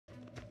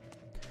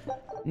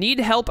Need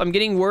help? I'm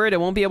getting worried I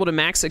won't be able to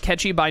max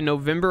Akechi by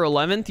November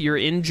 11th. You're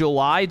in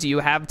July. Do you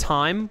have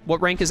time? What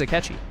rank is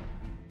Akechi?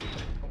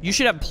 You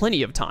should have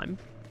plenty of time.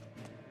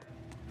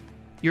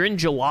 You're in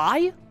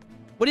July?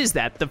 What is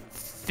that? The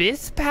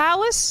 5th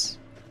palace?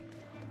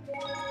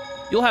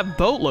 You'll have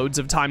boatloads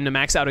of time to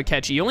max out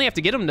Akechi. You only have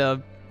to get him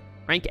to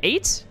rank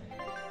 8?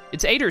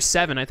 It's 8 or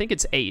 7. I think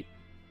it's 8.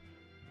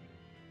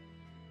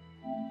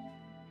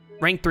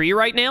 Rank 3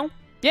 right now?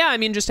 Yeah, I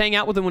mean, just hang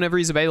out with him whenever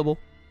he's available.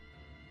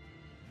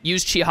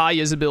 Use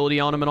Chihaya's ability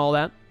on him and all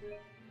that.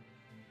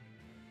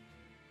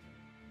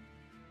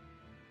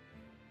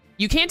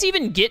 You can't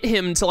even get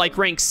him to, like,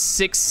 rank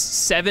 6,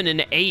 7,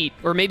 and 8.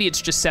 Or maybe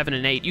it's just 7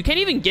 and 8. You can't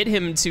even get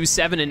him to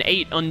 7 and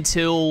 8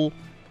 until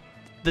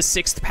the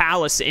 6th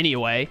palace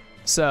anyway.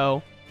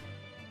 So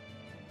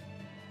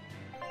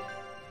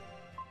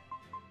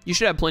you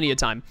should have plenty of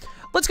time.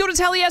 Let's go to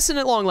Taliesin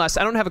at long last.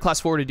 I don't have a class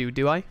 4 to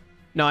do I?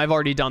 No, I've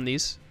already done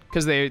these.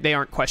 Because they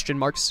aren't question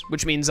marks,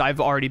 which means I've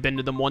already been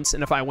to them once,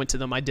 and if I went to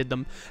them, I did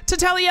them. To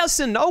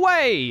Taliesin,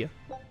 away!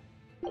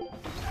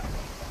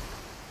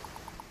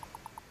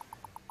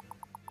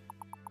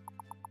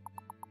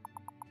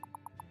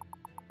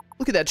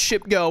 Look at that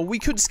ship go. We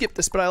could skip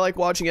this, but I like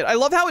watching it. I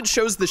love how it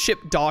shows the ship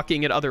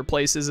docking at other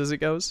places as it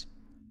goes.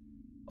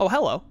 Oh,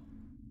 hello.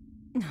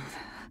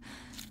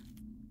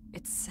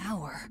 It's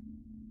sour.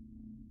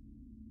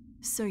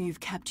 So you've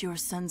kept your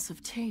sense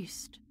of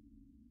taste.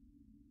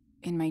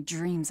 In my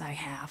dreams I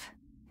have.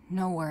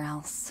 Nowhere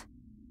else.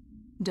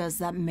 Does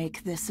that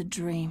make this a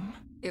dream?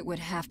 It would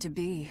have to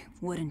be,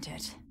 wouldn't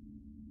it?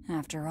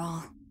 After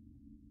all.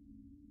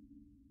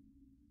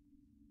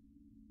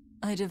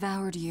 I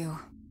devoured you.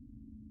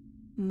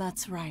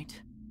 That's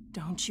right.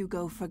 Don't you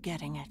go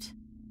forgetting it.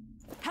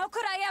 How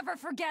could I ever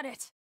forget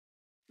it?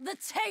 The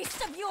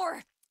taste of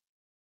your...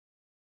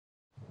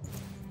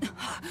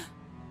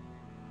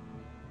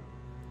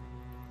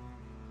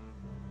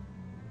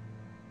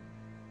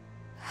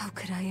 How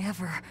could I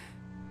ever...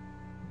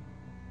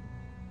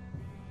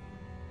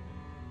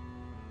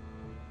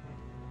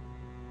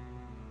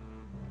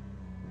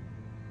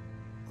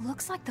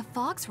 Looks like the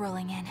fog's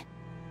rolling in.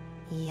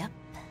 Yep.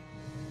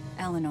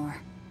 Eleanor,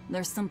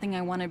 there's something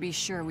I want to be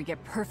sure we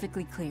get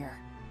perfectly clear.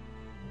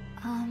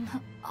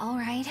 All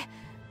right.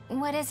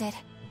 What is it?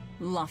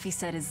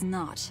 Laphicet is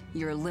not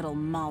your little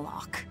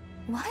Moloch.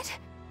 What?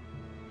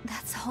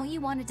 That's all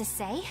you wanted to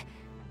say?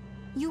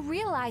 You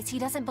realize he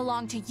doesn't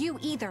belong to you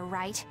either,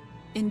 right?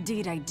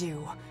 Indeed I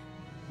do.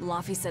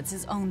 Laphicet's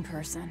his own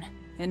person,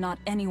 and not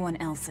anyone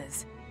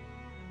else's.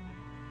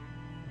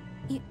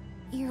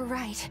 You're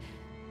right.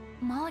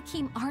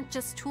 Malachim aren't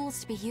just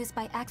tools to be used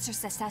by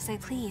exorcists as they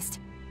pleased.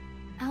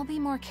 I'll be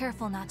more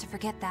careful not to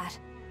forget that.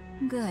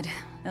 Good,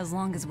 as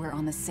long as we're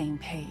on the same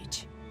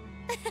page.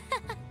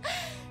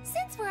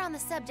 Since we're on the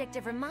subject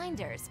of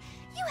reminders,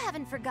 you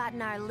haven't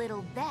forgotten our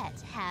little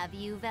bet, have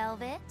you,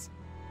 Velvet?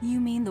 You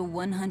mean the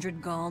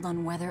 100 gold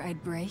on whether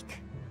I'd break?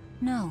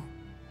 No,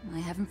 I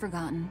haven't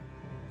forgotten.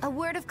 A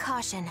word of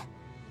caution.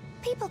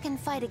 People can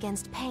fight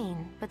against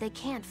pain, but they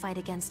can't fight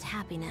against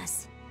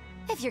happiness.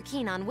 If you're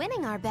keen on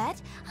winning our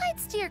bet, I'd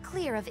steer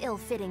clear of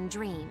ill-fitting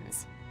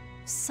dreams.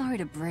 Sorry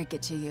to break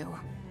it to you,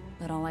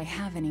 but all I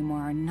have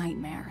anymore are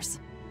nightmares.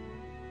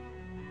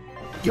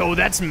 Yo,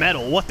 that's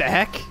metal. What the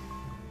heck?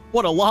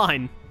 What a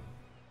line.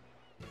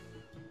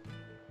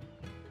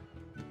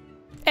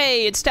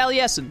 Hey, it's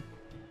Taliesin.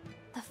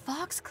 The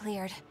fog's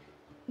cleared.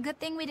 Good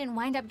thing we didn't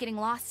wind up getting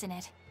lost in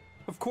it.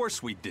 Of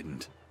course we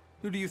didn't.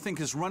 Who do you think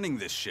is running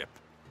this ship?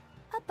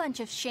 A bunch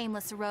of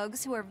shameless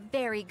rogues who are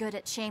very good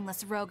at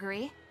shameless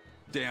roguery.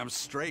 Damn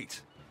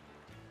straight.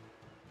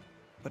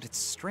 But it's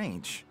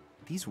strange.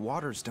 These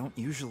waters don't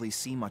usually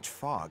see much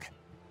fog.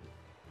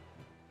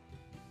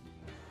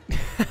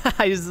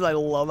 I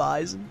love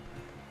Eisen.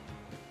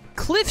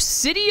 Cliff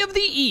City of the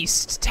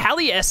East,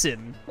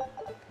 Taliesin.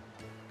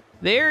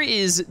 There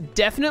is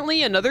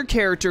definitely another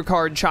character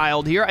card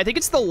child here. I think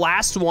it's the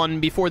last one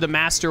before the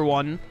master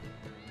one,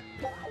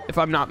 if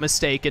I'm not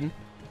mistaken.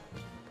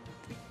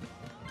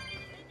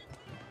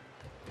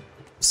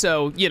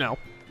 So, you know,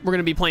 we're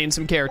gonna be playing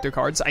some character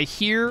cards. I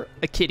hear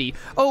a kitty.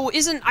 Oh,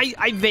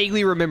 I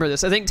vaguely remember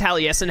this. I think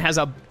Taliesin has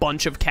a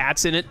bunch of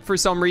cats in it for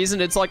some reason.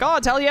 It's like, oh,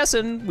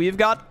 Taliesin, we've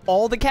got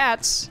all the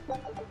cats.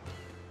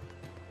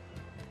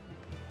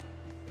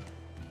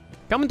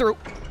 Coming through.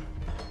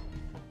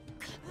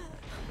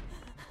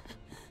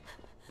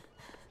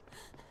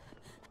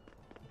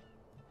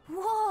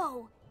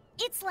 Whoa!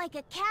 It's like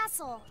a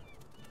castle.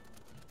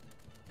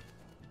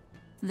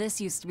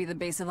 This used to be the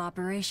base of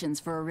operations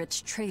for a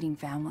rich trading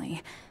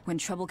family. When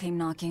trouble came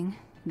knocking,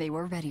 they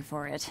were ready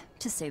for it,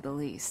 to say the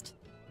least.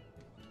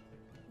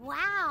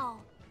 Wow!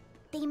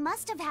 They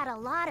must have had a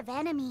lot of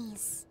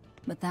enemies.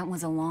 But that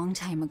was a long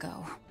time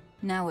ago.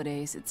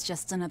 Nowadays, it's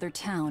just another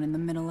town in the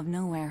middle of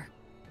nowhere.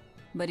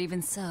 But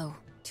even so,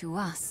 to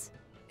us,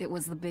 it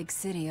was the big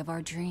city of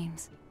our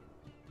dreams.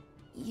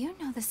 You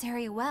know this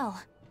area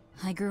well.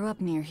 I grew up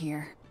near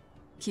here.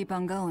 Keep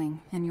on going,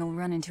 and you'll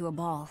run into a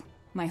ball.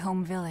 My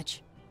home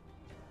village.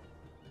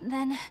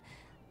 Then,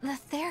 the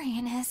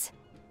Therian is...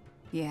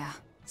 Yeah,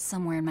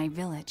 somewhere in my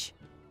village.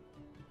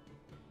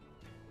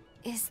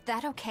 Is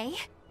that okay?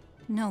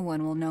 No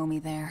one will know me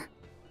there.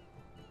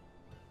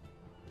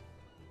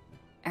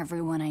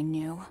 Everyone I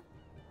knew,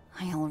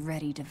 I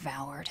already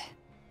devoured.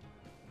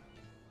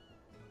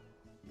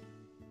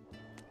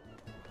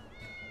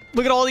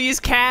 Look at all these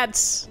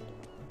cats.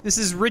 This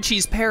is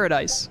Richie's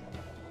paradise.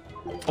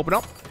 Open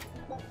up.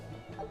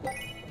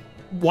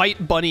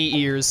 White bunny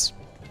ears.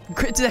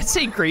 Did that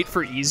say great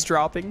for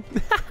eavesdropping?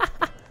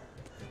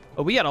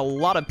 Oh, we got a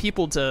lot of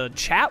people to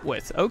chat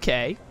with.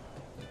 Okay.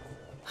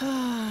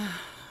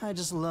 I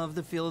just love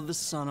the feel of the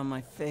sun on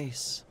my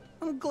face.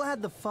 I'm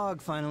glad the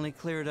fog finally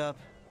cleared up.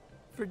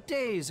 For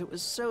days it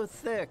was so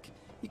thick,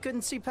 you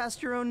couldn't see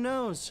past your own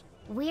nose.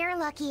 We're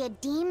lucky a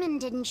demon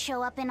didn't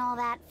show up in all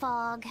that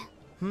fog.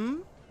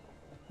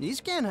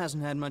 Eastgand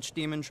hasn't had much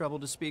demon trouble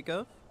to speak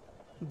of.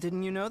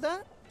 Didn't you know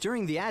that?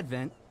 During the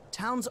Advent,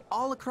 towns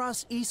all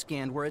across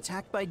Eastgand were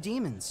attacked by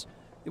demons.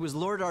 It was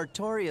Lord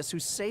Artorias who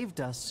saved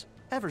us.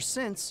 Ever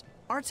since,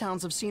 our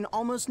towns have seen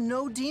almost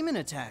no demon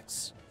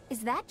attacks.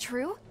 Is that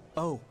true?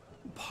 Oh,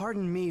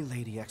 pardon me,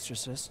 Lady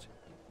Exorcist.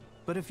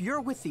 But if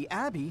you're with the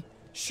Abbey,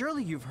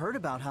 surely you've heard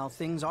about how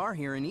things are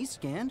here in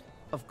Eastgand.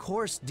 Of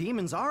course,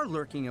 demons are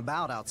lurking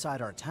about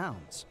outside our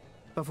towns.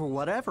 But for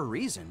whatever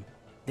reason,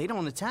 they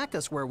don't attack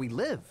us where we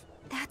live.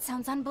 That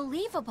sounds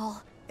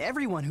unbelievable.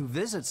 Everyone who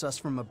visits us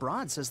from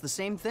abroad says the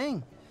same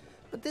thing.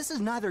 But this is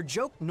neither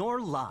joke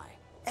nor lie.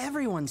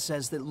 Everyone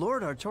says that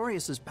Lord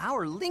Artorias'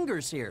 power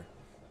lingers here,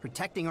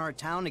 protecting our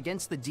town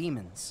against the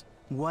demons.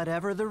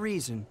 Whatever the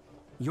reason,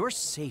 you're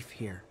safe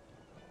here.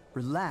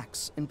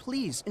 Relax and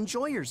please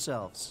enjoy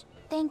yourselves.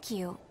 Thank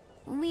you.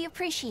 We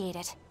appreciate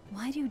it.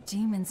 Why do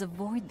demons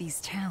avoid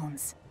these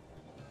towns?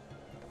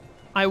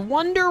 I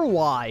wonder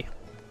why.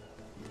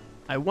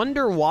 I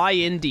wonder why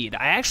indeed.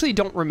 I actually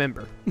don't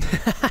remember.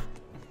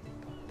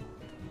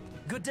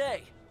 Good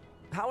day.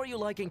 How are you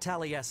liking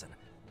Taliesin?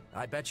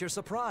 I bet you're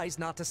surprised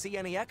not to see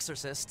any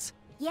exorcists.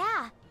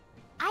 Yeah,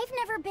 I've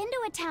never been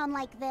to a town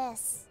like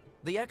this.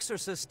 The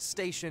exorcists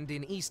stationed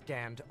in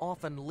Eastgand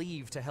often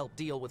leave to help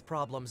deal with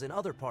problems in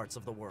other parts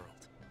of the world.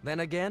 Then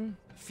again,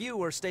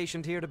 few are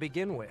stationed here to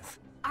begin with.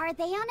 Are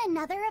they on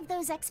another of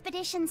those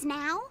expeditions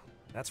now?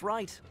 That's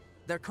right.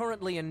 They're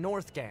currently in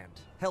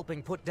Northgand,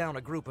 helping put down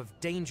a group of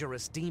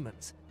dangerous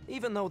demons.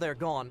 Even though they're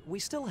gone, we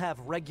still have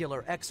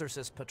regular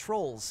exorcist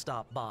patrols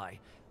stop by.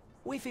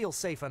 We feel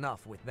safe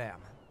enough with them.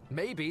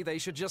 Maybe they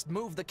should just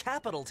move the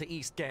capital to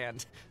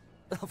Eastgand.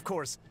 Of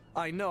course,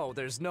 I know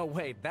there's no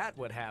way that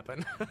would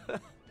happen.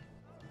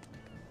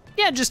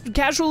 Yeah, just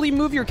casually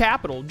move your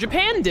capital.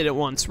 Japan did it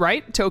once,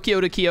 right?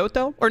 Tokyo to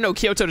Kyoto? Or no,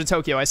 Kyoto to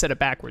Tokyo. I said it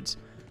backwards.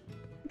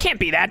 Can't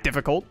be that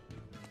difficult.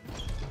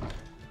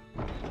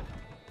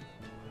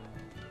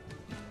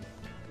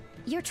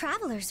 You're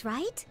travelers,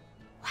 right?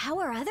 How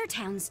are other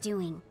towns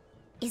doing?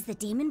 Is the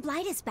demon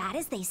blight as bad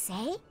as they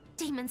say?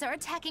 Demons are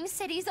attacking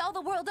cities all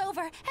the world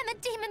over, and the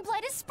demon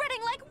blight is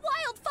spreading like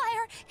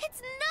wildfire.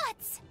 It's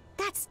nuts!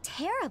 That's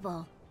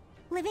terrible.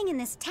 Living in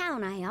this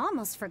town, I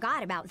almost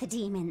forgot about the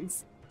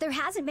demons. There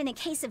hasn't been a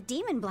case of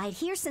demon blight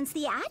here since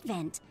the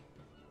Advent.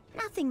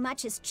 Nothing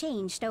much has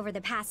changed over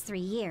the past 3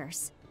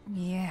 years.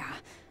 Yeah,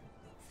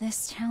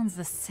 this town's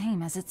the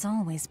same as it's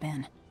always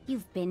been.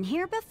 You've been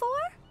here before?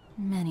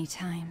 Many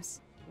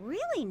times.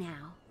 Really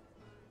now?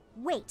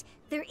 Wait,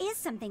 there is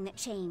something that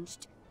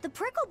changed. The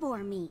prickle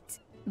boar meat.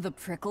 The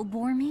prickle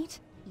boar meat?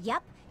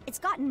 Yep, it's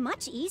gotten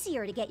much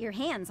easier to get your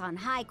hands on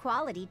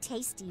high-quality,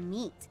 tasty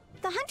meat.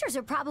 The hunters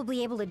are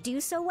probably able to do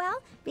so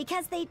well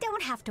because they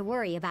don't have to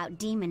worry about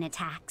demon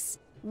attacks.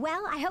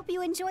 Well, I hope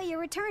you enjoy your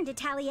return to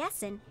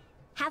Taliesin.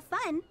 Have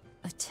fun.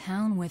 A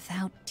town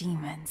without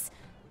demons.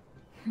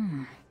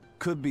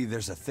 Could be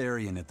there's a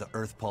Therian at the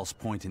Earth Pulse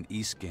Point in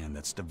Eastgand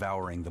that's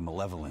devouring the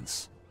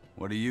malevolence.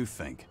 What do you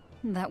think?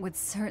 That would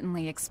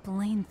certainly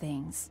explain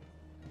things.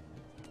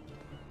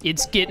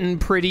 It's getting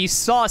pretty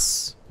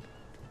sus.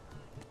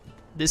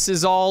 This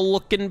is all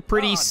looking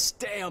pretty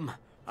damn!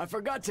 I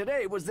forgot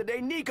today was the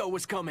day Nico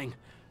was coming.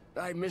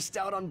 I missed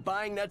out on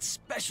buying that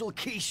special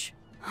quiche.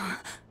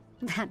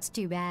 That's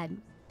too bad.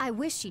 I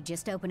wish she'd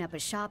just open up a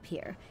shop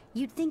here.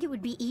 You'd think it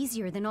would be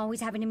easier than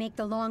always having to make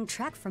the long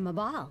trek from a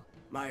ball.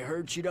 I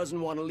heard she doesn't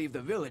want to leave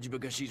the village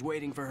because she's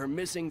waiting for her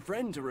missing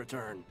friend to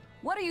return.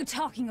 What are you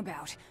talking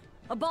about?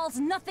 A ball's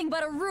nothing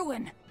but a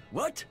ruin.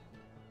 What?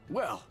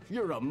 Well,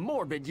 you're a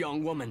morbid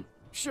young woman.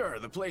 Sure,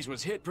 the place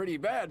was hit pretty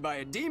bad by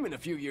a demon a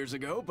few years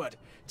ago, but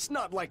it's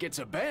not like it's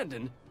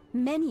abandoned.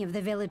 Many of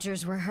the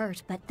villagers were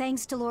hurt, but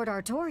thanks to Lord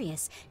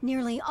Artorias,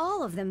 nearly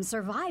all of them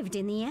survived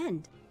in the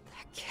end.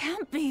 That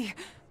can't be.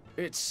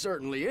 It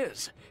certainly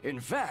is. In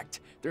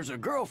fact, there's a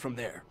girl from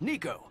there,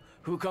 Nico,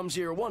 who comes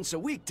here once a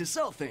week to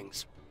sell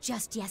things.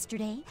 Just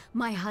yesterday,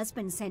 my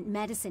husband sent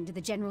medicine to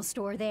the general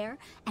store there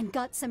and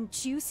got some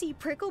juicy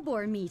prickle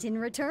boar meat in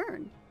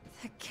return.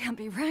 That can't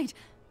be right.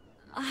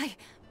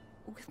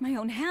 With my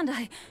own hand,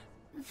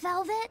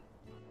 Velvet?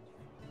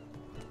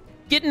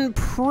 getting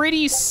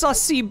pretty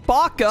sussy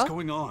baka. What's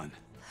going on?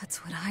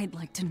 That's what I'd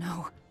like to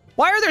know.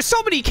 Why are there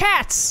so many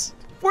cats?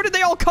 Where did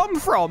they all come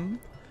from?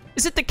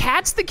 Is it the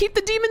cats that keep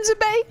the demons at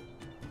bay?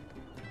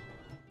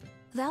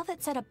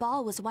 Velvet said a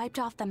ball was wiped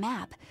off the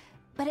map,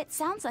 but it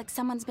sounds like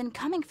someone's been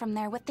coming from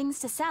there with things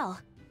to sell.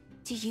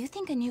 Do you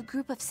think a new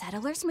group of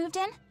settlers moved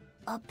in?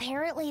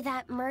 Apparently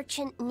that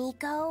merchant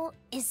Nico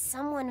is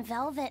someone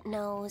Velvet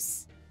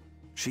knows.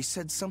 She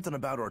said something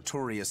about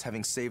Artorias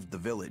having saved the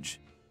village.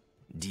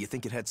 Do you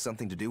think it had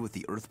something to do with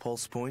the Earth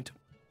Pulse point?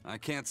 I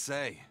can't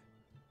say.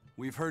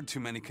 We've heard too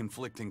many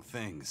conflicting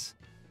things.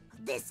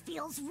 This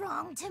feels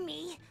wrong to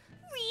me.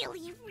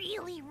 Really,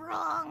 really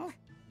wrong.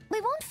 We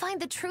won't find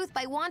the truth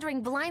by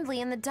wandering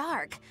blindly in the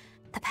dark.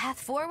 The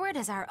path forward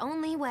is our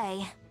only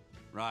way.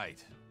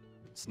 Right.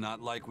 It's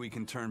not like we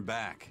can turn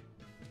back.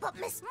 But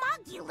Miss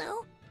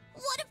Mogulu,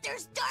 what if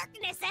there's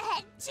darkness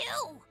ahead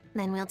too?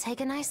 Then we'll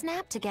take a nice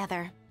nap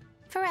together.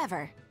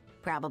 Forever,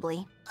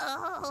 probably.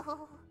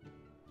 Oh.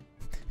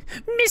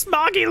 Miss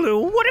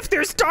Mogulu, what if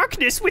there's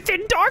darkness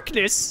within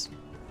darkness?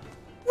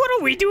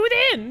 What'll we do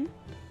then?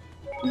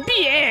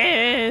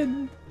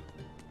 Bien.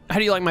 How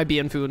do you like my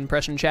Bien food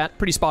impression, chat?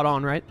 Pretty spot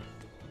on, right?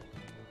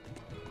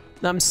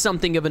 I'm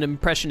something of an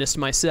impressionist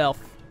myself.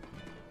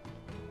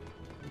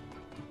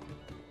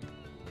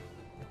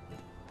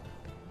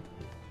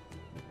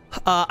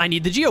 I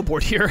need the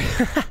geoboard here.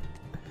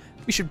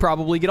 We should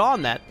probably get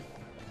on that.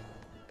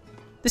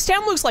 This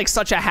town looks like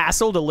such a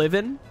hassle to live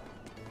in,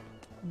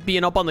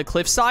 being up on the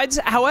cliff sides.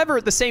 However,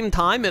 at the same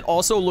time, it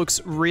also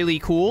looks really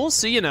cool.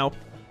 So, you know,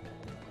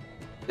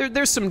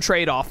 there's some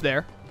trade-off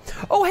there.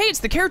 Oh, hey, it's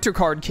the character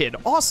card kid.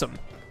 Awesome.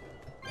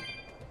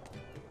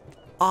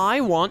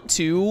 I want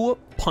to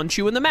punch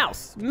you in the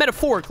mouth,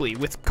 metaphorically,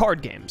 with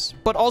card games.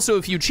 But also,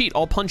 if you cheat,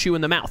 I'll punch you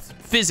in the mouth,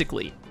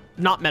 physically,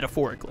 not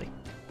metaphorically.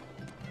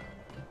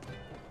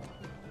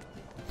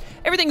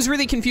 Everything's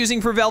really confusing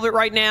for Velvet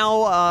right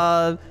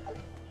now.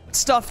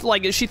 Stuff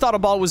like she thought a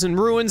ball was in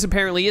ruins,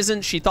 apparently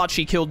isn't. She thought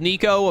she killed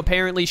Nico,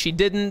 apparently she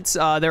didn't.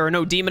 There are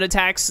no demon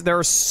attacks. There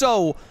are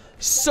so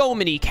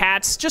many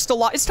cats, just a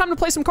lot. It's time to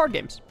play some card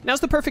games. Now's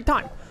the perfect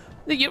time.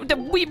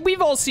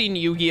 We've all seen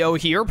Yu-Gi-Oh!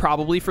 Here,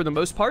 probably for the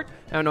most part.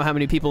 I don't know how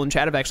many people in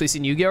chat have actually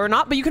seen Yu-Gi-Oh! Or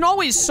not, but you can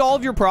always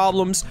solve your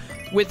problems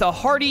with a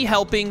hearty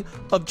helping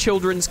of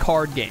children's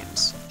card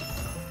games.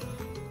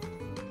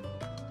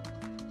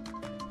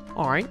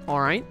 All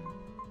right.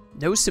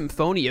 No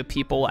Symphonia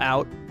people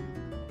out.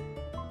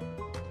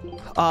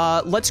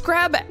 Let's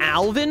grab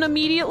Alvin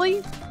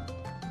immediately,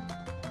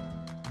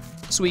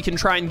 so we can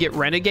try and get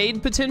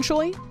Renegade,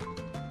 potentially.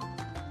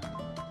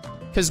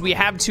 Because we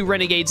have 2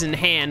 Renegades in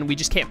hand, we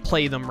just can't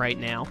play them right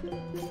now.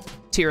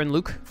 Tyr and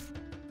Luke.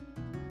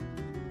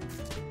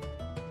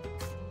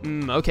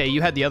 Okay,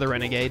 you had the other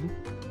Renegade.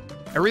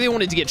 I really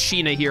wanted to get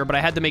Sheena here, but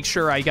I had to make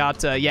sure I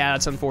got, yeah,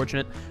 that's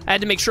unfortunate. I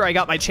had to make sure I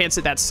got my chance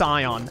at that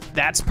Scion.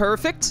 That's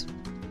perfect.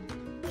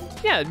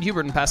 Yeah,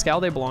 Hubert and Pascal,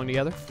 they belong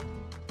together.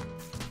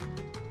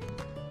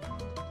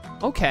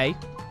 Okay,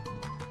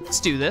 let's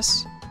do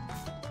this.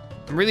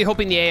 I'm really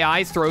hoping the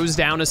AI throws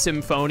down a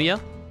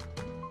Symphonia.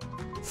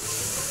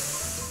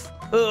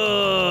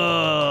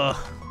 Ugh.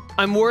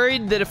 I'm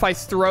worried that if I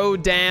throw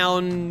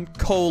down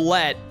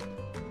Colette,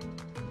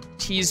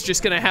 he's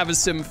just gonna have a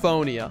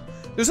Symphonia.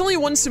 There's only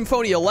one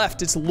Symphonia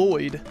left, it's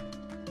Lloyd.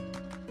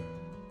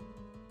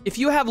 If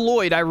you have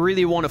Lloyd, I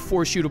really want to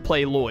force you to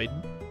play Lloyd.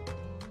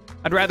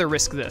 I'd rather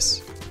risk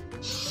this.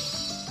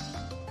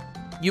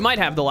 You might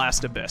have the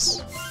Last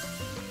Abyss.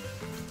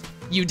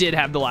 You did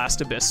have the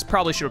Last Abyss.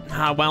 Probably should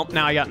have... well,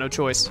 now I got no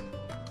choice.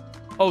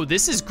 Oh,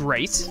 this is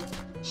great.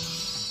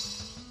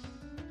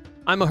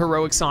 I'm a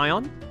Heroic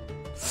Scion.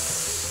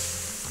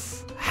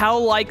 How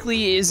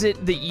likely is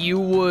it that you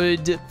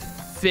would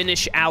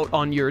finish out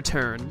on your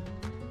turn?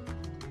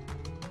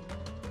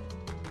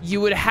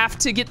 You would have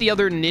to get the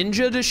other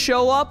ninja to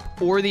show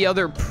up or the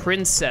other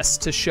princess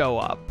to show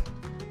up.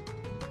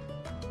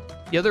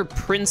 The other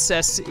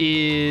princess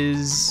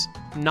is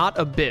not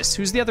Abyss.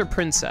 Who's the other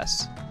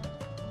princess?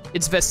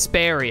 It's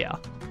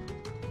Vesperia.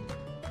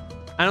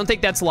 I don't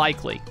think that's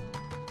likely.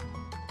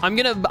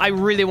 I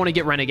really want to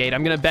get Renegade.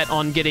 I'm gonna bet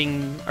on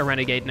getting a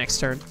Renegade next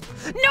turn.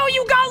 No,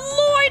 you got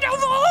Lloyd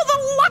of all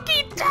the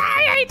lucky day!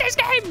 I hate this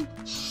game!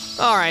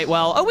 All right,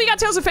 well, oh, we got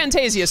Tales of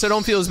Fantasia, so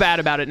don't feel as bad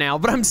about it now.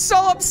 But I'm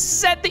so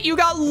upset that you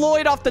got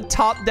Lloyd off the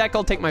top deck.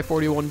 I'll take my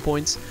 41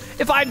 points.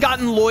 If I'd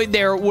gotten Lloyd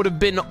there, it would have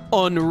been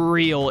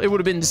unreal. It would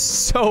have been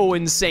so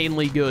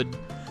insanely good.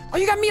 Oh,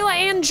 you got Mila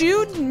and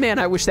Jude? Man,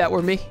 I wish that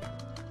were me.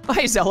 Oh,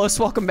 hey, Zealous,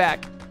 welcome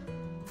back.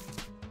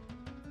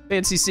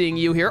 Fancy seeing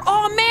you here.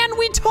 Oh, man,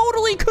 we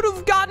totally could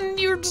have gotten...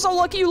 You're so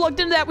lucky you looked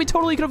into that. We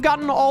totally could have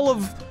gotten all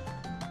of...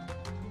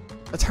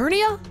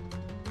 Eternia?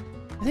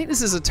 I think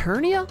this is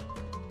Eternia?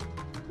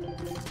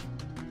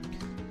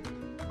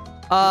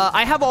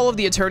 I have all of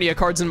the Eternia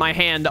cards in my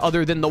hand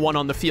other than the one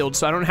on the field,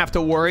 so I don't have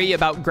to worry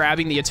about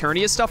grabbing the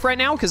Eternia stuff right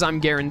now, because I'm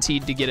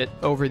guaranteed to get it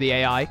over the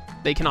AI.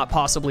 They cannot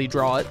possibly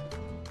draw it.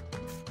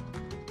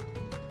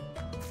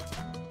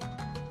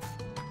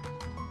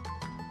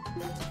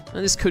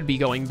 This could be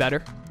going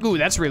better. Ooh,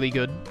 that's really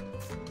good.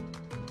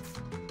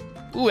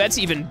 Ooh, that's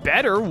even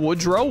better.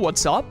 Woodrow,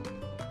 what's up?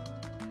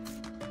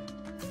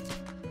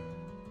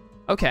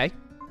 Okay.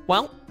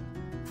 Well.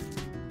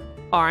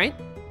 Alright.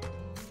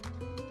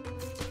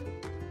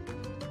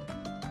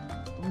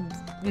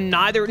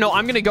 Neither... No,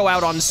 I'm gonna go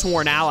out on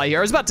Sworn Ally here.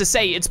 I was about to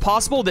say, it's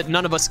possible that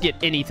none of us get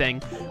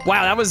anything.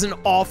 Wow, that was an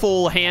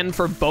awful hand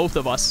for both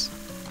of us.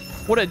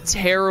 What a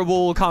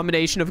terrible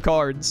combination of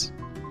cards.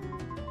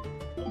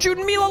 Jude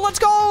and Mila, let's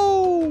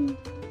go!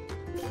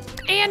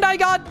 And I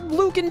got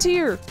Luke and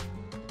Tyr.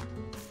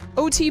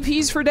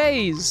 OTPs for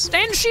days.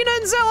 And Sheena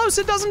and Zelos,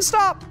 it doesn't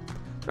stop.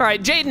 All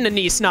right, Jade and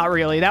Anise, not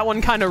really. That one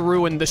kind of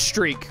ruined the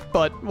streak,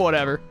 but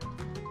whatever.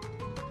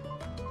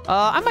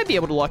 I might be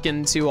able to luck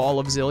into all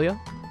of Zilia.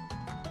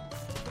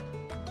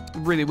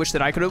 Really wish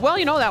that I could have. Well,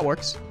 you know, that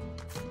works.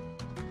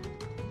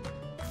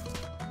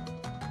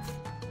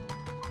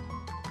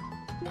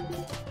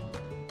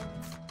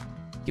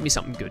 Give me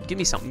something good. Give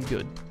me something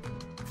good.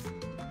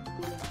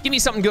 Give me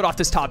something good off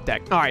this top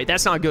deck. All right,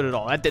 that's not good at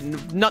all. That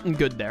didn't, nothing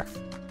good there.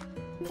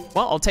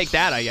 Well, I'll take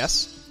that, I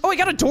guess. Oh, I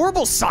got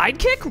adorable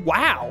sidekick?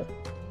 Wow.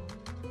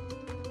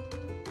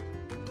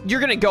 You're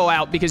gonna go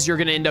out because you're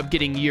gonna end up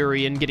getting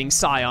Yuri and getting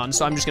Scion,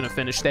 so I'm just gonna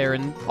finish there,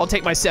 and I'll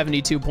take my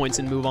 72 points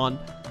and move on.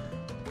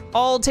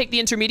 I'll take the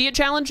intermediate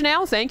challenge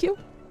now, thank you.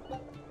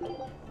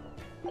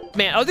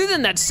 Man, other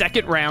than that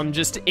second round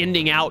just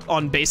ending out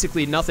on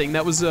basically nothing,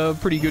 that was a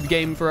pretty good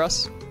game for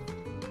us.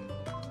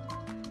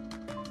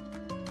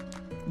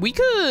 We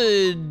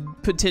could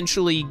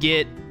potentially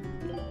get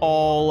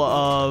all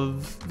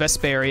of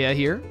Vesperia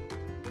here.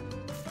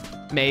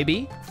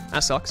 Maybe. That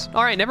sucks.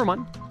 All right, never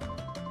mind.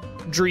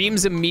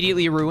 Dreams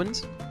immediately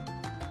ruined.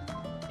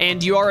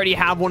 And you already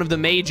have one of the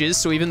mages,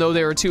 so even though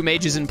there are 2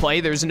 mages in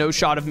play, there's no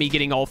shot of me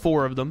getting all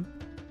 4 of them.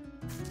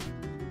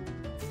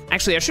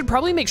 Actually, I should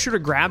probably make sure to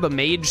grab a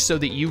mage so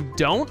that you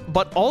don't,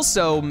 but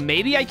also,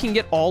 maybe I can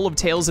get all of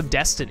Tales of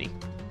Destiny.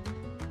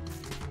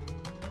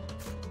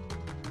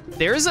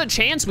 There's a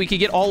chance we could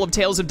get all of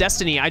Tales of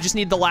Destiny. I just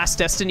need the last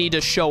Destiny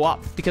to show up,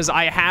 because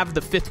I have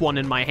the 5th one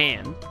in my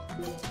hand.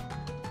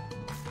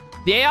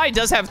 The AI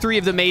does have 3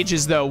 of the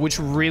mages, though, which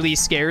really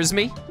scares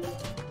me.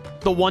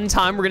 The one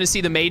time we're going to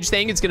see the mage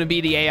thing, it's going to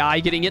be the AI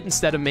getting it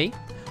instead of me.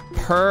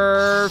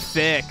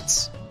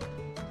 Perfect.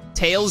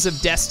 Tales of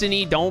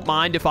Destiny, don't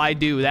mind if I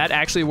do. That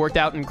actually worked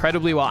out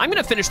incredibly well. I'm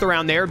going to finish the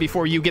round there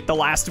before you get the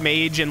last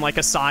mage and like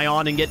a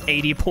Scion and get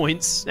 80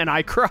 points and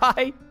I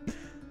cry.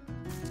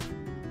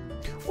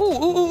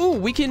 Ooh,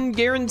 we can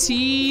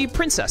guarantee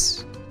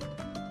Princess.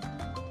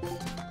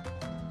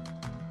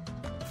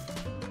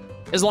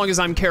 As long as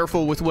I'm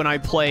careful with when I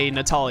play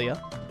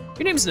Natalia.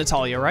 Your name's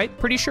Natalia, right?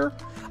 Pretty sure?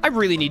 I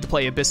really need to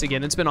play Abyss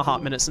again. It's been a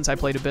hot minute since I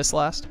played Abyss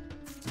last.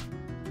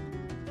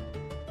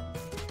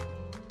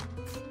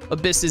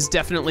 Abyss is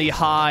definitely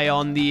high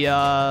on the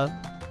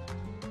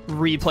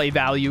replay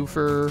value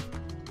for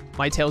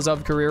my Tales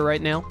of career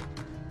right now.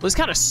 This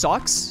kind of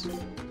sucks.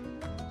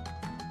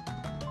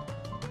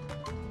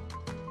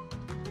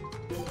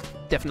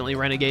 Definitely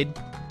Renegade.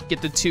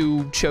 Get the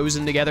 2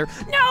 chosen together.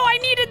 No, I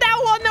needed that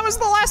one. That was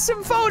the last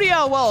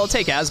Symphonia. Well, I'll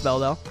take Asbel,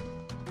 though.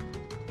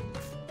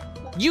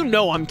 You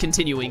know I'm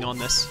continuing on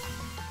this.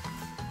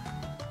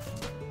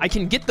 I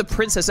can get the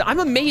Princess. I'm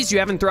amazed you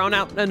haven't thrown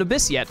out an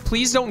Abyss yet.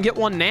 Please don't get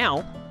one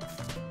now.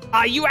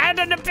 You had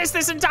an Abyss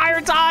this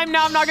entire time.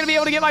 Now I'm not going to be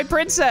able to get my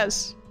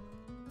Princess.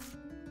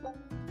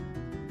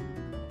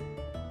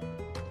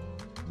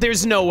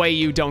 There's no way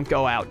you don't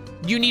go out.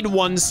 You need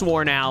 1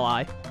 Sworn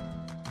Ally.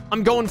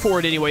 I'm going for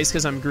it anyways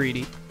because I'm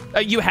greedy.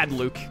 You had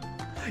Luke.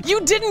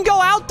 You didn't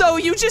go out, though.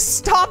 You just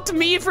stopped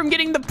me from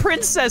getting the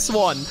Princess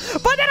one.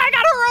 But then I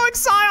got Heroic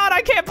Scion.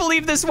 I can't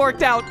believe this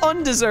worked out.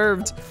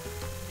 Undeserved.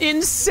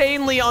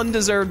 Insanely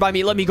undeserved by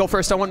me. Let me go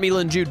first. I want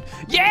Mila and Jude.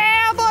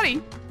 Yeah,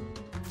 buddy.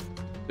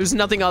 There's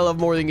nothing I love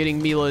more than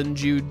getting Mila and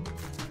Jude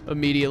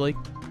immediately.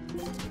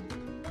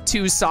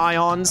 2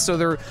 Scions, so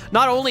they're...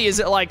 Not only is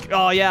it like,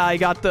 oh, yeah, I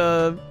got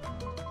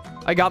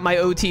my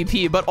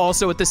OTP, but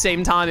also at the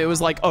same time, it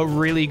was like a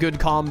really good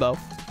combo.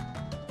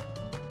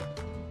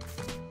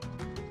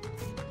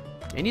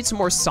 I need some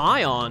more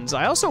Scions.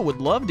 I also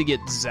would love to get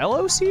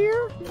Zelos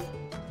here.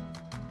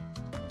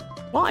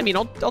 Well, I mean,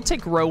 I'll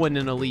take Rowan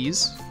and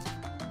Elise.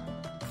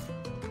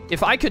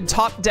 If I could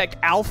top deck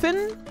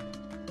Alvin.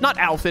 Not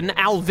Alvin,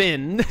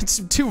 Alvin. It's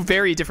 2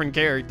 very different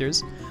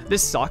characters.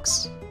 This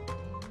sucks.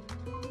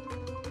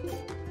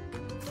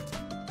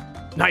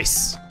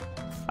 Nice.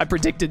 I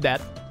predicted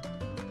that.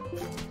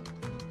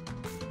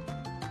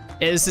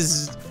 Yeah,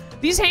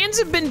 these hands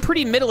have been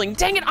pretty middling.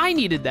 Dang it, I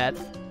needed that.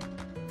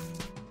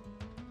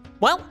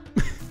 Well.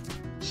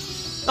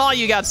 Oh,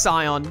 you got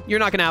Scion. You're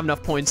not gonna have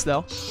enough points,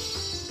 though.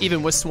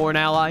 Even with Sworn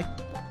Ally.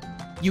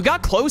 You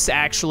got close,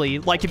 actually.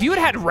 Like, if you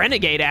had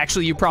Renegade,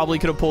 actually, you probably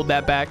could have pulled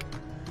that back.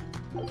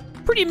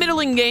 Pretty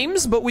middling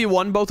games, but we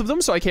won both of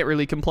them, so I can't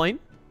really complain.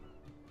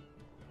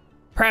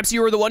 Perhaps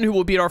you are the one who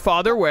will beat our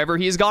father wherever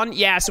he is gone.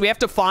 Yeah, so we have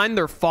to find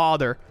their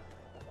father.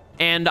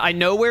 And I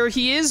know where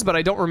he is, but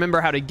I don't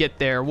remember how to get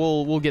there.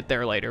 We'll get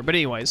there later. But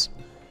anyways,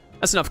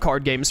 that's enough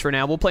card games for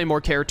now. We'll play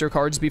more character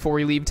cards before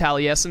we leave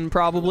Taliesin,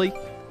 probably.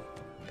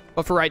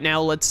 But for right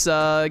now, let's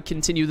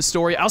continue the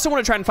story. I also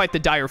want to try and fight the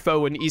dire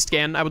foe in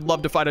Eastgand. I would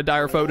love to fight a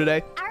dire foe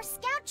today. Our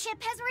scout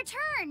ship has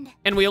returned.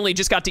 And we only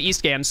just got to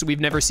Eastgand, so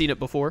we've never seen it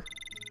before.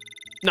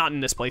 Not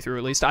in this playthrough,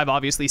 at least. I've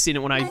obviously seen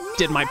it when I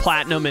did my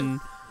platinum and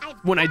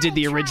when I did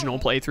the original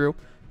playthrough,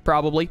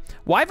 probably.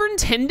 Wyvern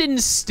tendon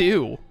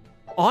stew.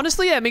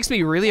 Honestly, that makes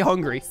me really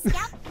hungry.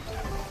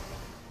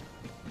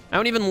 I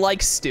don't even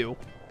like stew.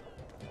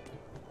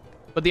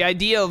 But the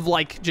idea of,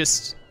 like,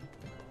 just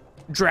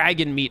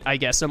dragon meat, I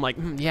guess, I'm like,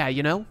 yeah,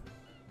 you know?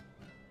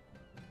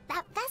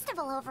 That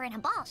festival over in a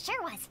ball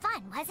sure was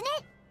fun, wasn't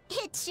it?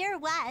 It sure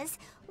was.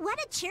 What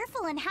a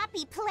cheerful and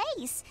happy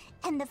place.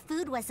 And the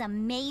food was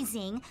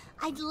amazing.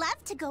 I'd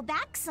love to go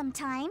back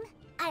sometime.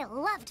 I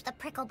loved the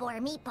prickle boar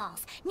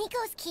meatballs.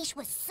 Nico's quiche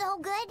was so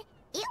good.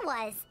 It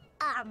was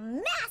a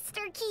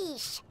master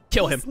quiche.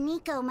 Kill him. This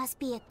Nico must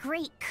be a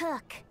great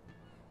cook.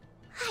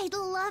 I'd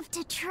love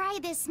to try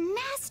this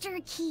master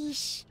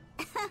quiche.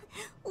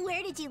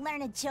 Where did you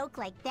learn a joke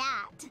like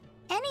that?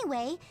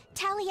 Anyway,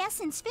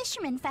 Taliesin's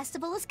Fisherman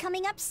Festival is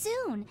coming up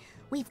soon.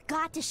 We've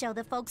got to show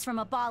the folks from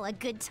Abal a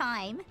good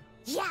time.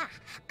 Yeah,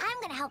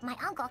 I'm gonna help my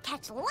uncle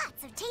catch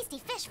lots of tasty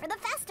fish for the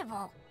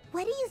festival.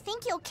 What do you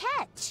think you'll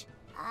catch?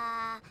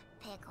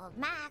 Pickled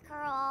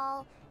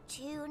mackerel,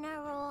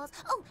 tuna rolls,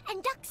 oh,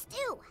 and duck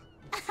stew.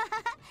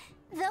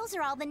 Those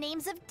are all the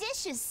names of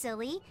dishes,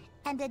 silly.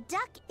 And a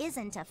duck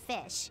isn't a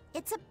fish,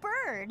 it's a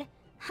bird.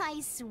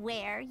 I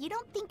swear, you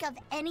don't think of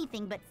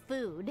anything but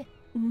food.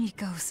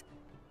 Nico's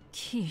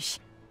quiche.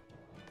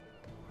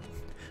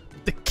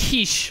 The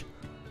quiche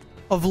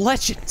of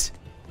legend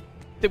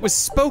that was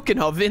spoken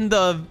of in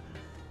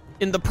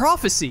the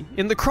prophecy,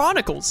 in the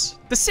chronicles,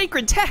 the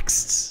sacred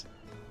texts.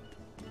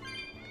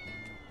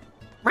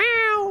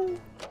 Meow.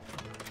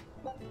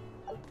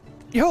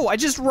 Yo, I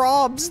just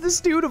robbed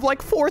this dude of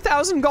like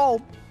 4,000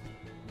 gold.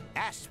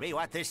 Ask me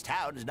what this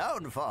town's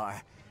known for.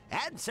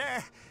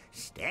 Answer,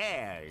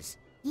 stairs.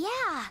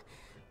 Yeah,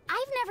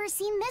 I've never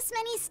seen this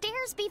many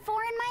stairs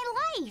before in my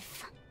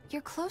life.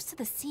 You're close to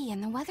the sea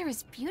and the weather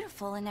is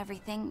beautiful and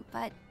everything,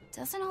 but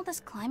doesn't all this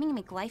climbing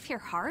make life here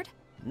hard?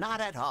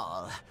 Not at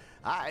all.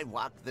 I've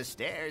walked the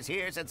stairs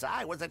here since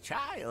I was a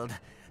child.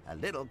 A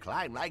little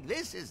climb like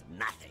this is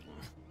nothing.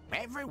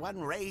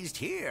 Everyone raised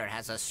here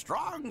has a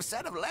strong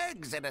set of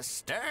legs and a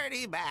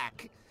sturdy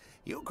back.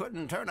 You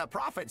couldn't turn a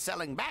profit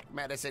selling back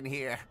medicine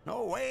here.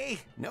 No way,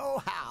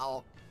 no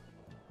how.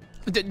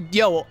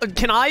 Yo,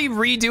 can I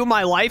redo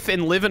my life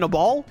and live in a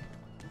ball?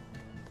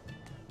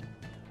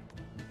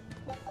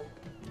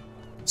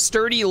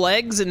 Sturdy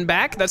legs and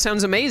back? That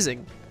sounds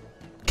amazing.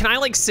 Can I,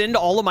 like, send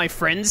all of my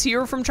friends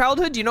here from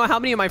childhood? Do you know how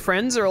many of my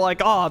friends are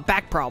like, oh,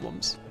 back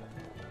problems?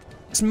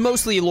 It's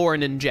mostly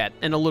Lauren and Jet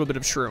and a little bit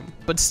of Shroom,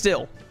 but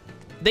still,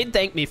 they'd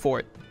thank me for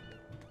it.